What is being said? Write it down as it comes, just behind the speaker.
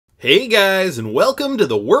Hey guys, and welcome to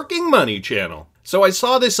the Working Money channel. So I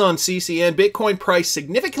saw this on CCN, Bitcoin price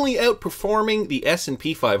significantly outperforming the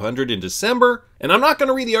S&P 500 in December. And I'm not going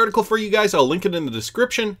to read the article for you guys, I'll link it in the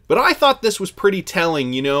description. But I thought this was pretty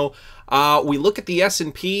telling, you know. We look at the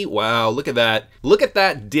S&P, wow, look at that. Look at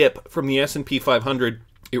that dip from the S&P 500.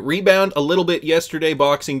 It rebounded a little bit yesterday,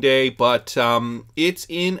 Boxing Day, but it's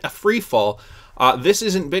in a free fall. This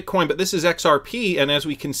isn't Bitcoin, but this is XRP, and as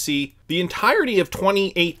we can see, the entirety of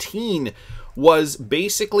 2018 was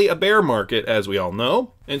basically a bear market, as we all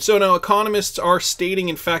know. And so now economists are stating,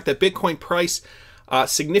 in fact, that Bitcoin price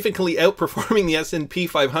significantly outperforming the S&P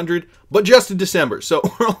 500, but just in December. So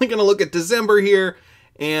we're only going to look at December here,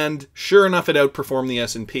 and sure enough, it outperformed the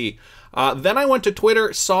S&P. Then I went to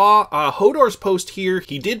Twitter, saw Hodor's post here.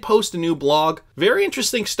 He did post a new blog. Very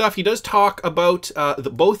interesting stuff. He does talk about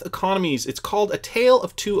both economies. It's called A Tale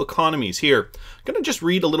of Two Economies here. I'm going to just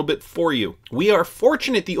read a little bit for you. We are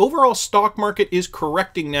fortunate the overall stock market is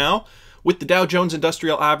correcting now, with the Dow Jones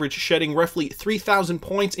Industrial Average shedding roughly 3,000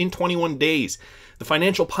 points in 21 days. The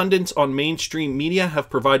financial pundits on mainstream media have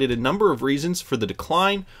provided a number of reasons for the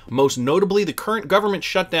decline, most notably the current government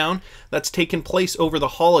shutdown that's taken place over the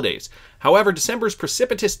holidays. However, December's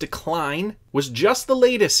precipitous decline was just the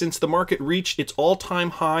latest since the market reached its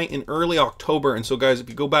all-time high in early October. And so guys, if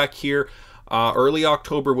you go back here, early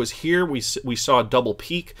October was here. We saw a double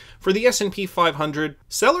peak for the S&P 500.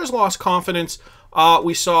 Sellers lost confidence.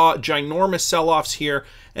 We saw ginormous sell-offs here,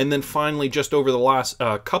 and then finally just over the last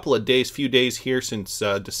couple of days, few days here since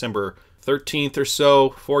December 13th or so,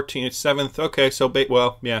 14th, 7th. Okay, so,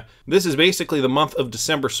 well, yeah. This is basically the month of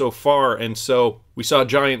December so far, and so we saw a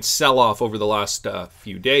giant sell-off over the last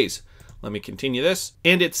few days. Let me continue this.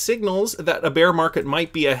 And it signals that a bear market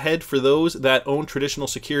might be ahead for those that own traditional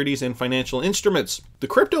securities and financial instruments. The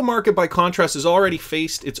crypto market, by contrast, has already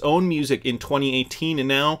faced its own music in 2018 and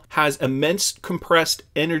now has immense compressed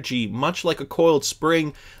energy, much like a coiled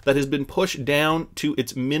spring that has been pushed down to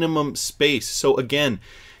its minimum space. So again,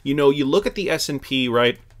 you know, you look at the S&P,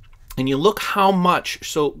 right? And you look how much.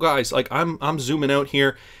 So guys, like I'm zooming out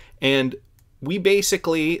here, and we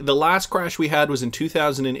basically, the last crash we had was in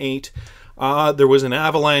 2008. There was an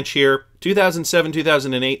avalanche here. 2007,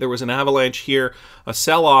 2008, there was an avalanche here, a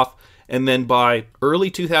sell-off. And then by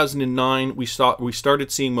early 2009, we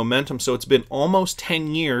started seeing momentum. So it's been almost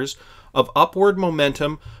 10 years of upward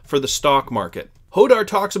momentum for the stock market. Hodor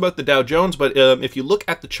talks about the Dow Jones, but if you look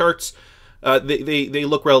at the charts, they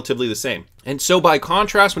look relatively the same. And so by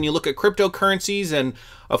contrast, when you look at cryptocurrencies, and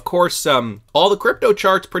of course, all the crypto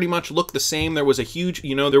charts pretty much look the same. There was a huge,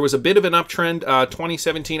 you know, there was a bit of an uptrend,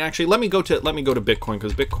 2017. Actually, let me go to Bitcoin,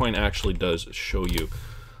 because Bitcoin actually does show you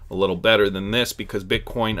a little better than this, because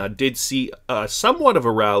Bitcoin did see somewhat of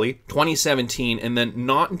a rally 2017, and then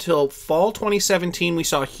not until fall 2017 we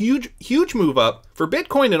saw a huge move up for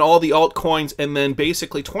Bitcoin and all the altcoins. And then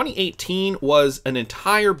basically 2018 was an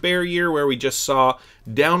entire bear year where we just saw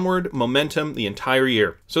downward momentum the entire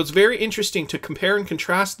year. So it's very interesting to compare and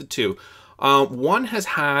contrast the two. One has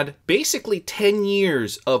had basically 10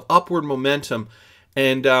 years of upward momentum.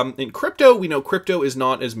 And in crypto, we know crypto is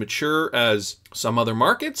not as mature as some other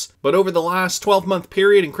markets, but over the last 12-month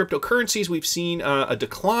period in cryptocurrencies, we've seen a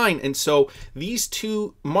decline. And so these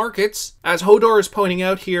two markets, as Hodor is pointing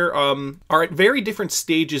out here, are at very different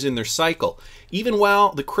stages in their cycle. Even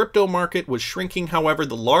while the crypto market was shrinking, however,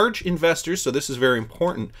 the large investors, so this is very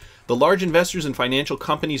important, the large investors and financial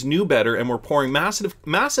companies knew better and were pouring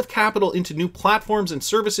massive capital into new platforms and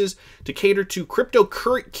services to cater to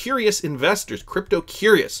crypto-curious investors.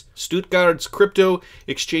 Crypto-curious. Stuttgart's crypto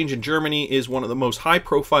exchange in Germany is one of the most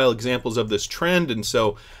high-profile examples of this trend. And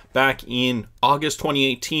so back in August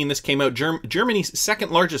 2018, this came out. Germany's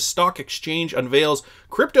second largest stock exchange unveils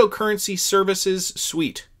cryptocurrency services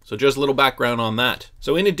suite. So just a little background on that.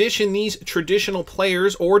 So in addition, these traditional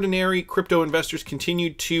players, ordinary crypto investors,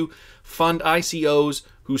 continued to fund ICOs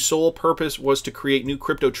whose sole purpose was to create new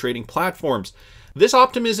crypto trading platforms. This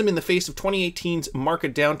optimism in the face of 2018's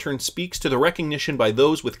market downturn speaks to the recognition by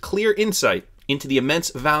those with clear insight into the immense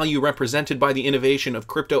value represented by the innovation of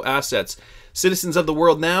crypto assets. Citizens of the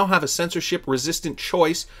world now have a censorship-resistant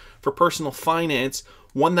choice for personal finance,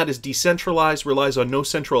 one that is decentralized, relies on no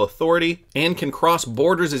central authority, and can cross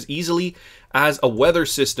borders as easily as a weather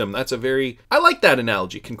system. That's a very, I like that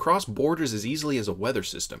analogy, can cross borders as easily as a weather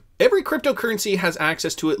system. Every cryptocurrency has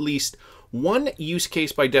access to at least one use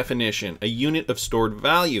case by definition, a unit of stored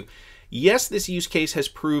value. Yes, this use case has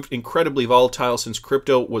proved incredibly volatile since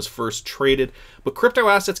crypto was first traded, but crypto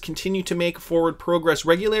assets continue to make forward progress,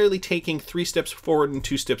 regularly taking 3 steps forward and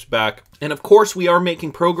 2 steps back. And of course, we are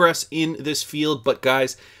making progress in this field, but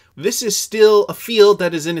guys, This is still a field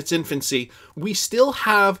that is in its infancy. We still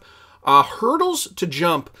have hurdles to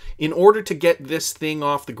jump in order to get this thing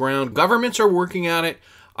off the ground. Governments are working at it.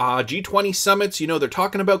 G20 summits, they're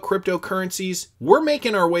talking about cryptocurrencies. We're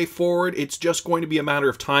making our way forward. It's just going to be a matter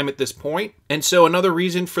of time at this point. And so another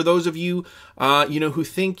reason for those of you, who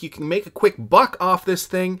think you can make a quick buck off this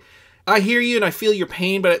thing, I hear you and I feel your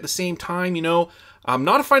pain, but at the same time, I'm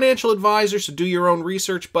not a financial advisor, so do your own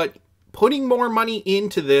research, but putting more money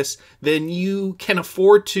into this than you can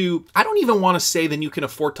afford to, I don't even want to say than you can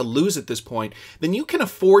afford to lose at this point, then you can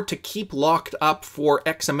afford to keep locked up for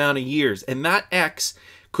X amount of years. And that X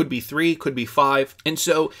could be 3, could be 5. And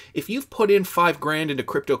so if you've put in $5,000 into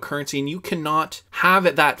cryptocurrency and you cannot have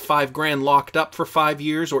that $5,000 locked up for 5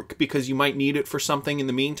 years, or because you might need it for something in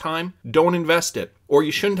the meantime, don't invest it. Or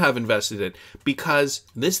you shouldn't have invested it, because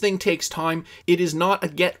this thing takes time. It is not a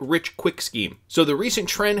get-rich-quick scheme. So the recent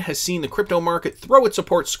trend has seen the crypto market throw its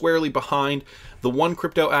support squarely behind the one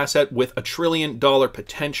crypto asset with $1 trillion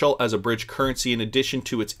potential as a bridge currency, in addition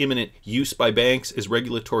to its imminent use by banks as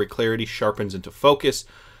regulatory clarity sharpens into focus.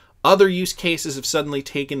 Other use cases have suddenly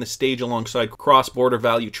taken the stage alongside cross-border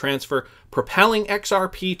value transfer, propelling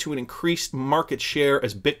XRP to an increased market share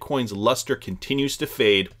as Bitcoin's luster continues to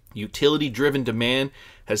fade. Utility-driven demand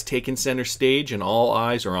has taken center stage and all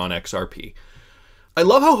eyes are on XRP. I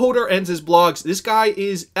love how Hodar ends his blogs. This guy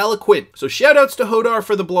is eloquent. So shout outs to Hodar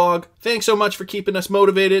for the blog. Thanks so much for keeping us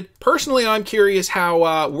motivated. Personally, I'm curious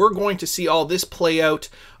how we're going to see all this play out.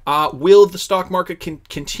 Will the stock market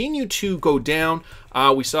continue to go down?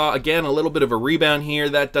 We saw, again, a little bit of a rebound here.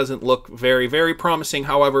 That doesn't look very, very promising.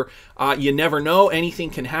 However, you never know. Anything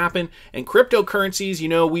can happen. And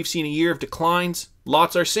cryptocurrencies, we've seen a year of declines.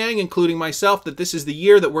 Lots are saying, including myself, that this is the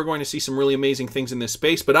year that we're going to see some really amazing things in this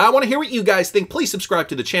space. But I want to hear what you guys think. Please subscribe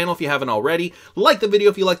to the channel if you haven't already. Like the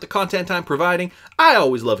video if you like the content I'm providing. I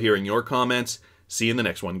always love hearing your comments. See you in the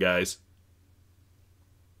next one, guys.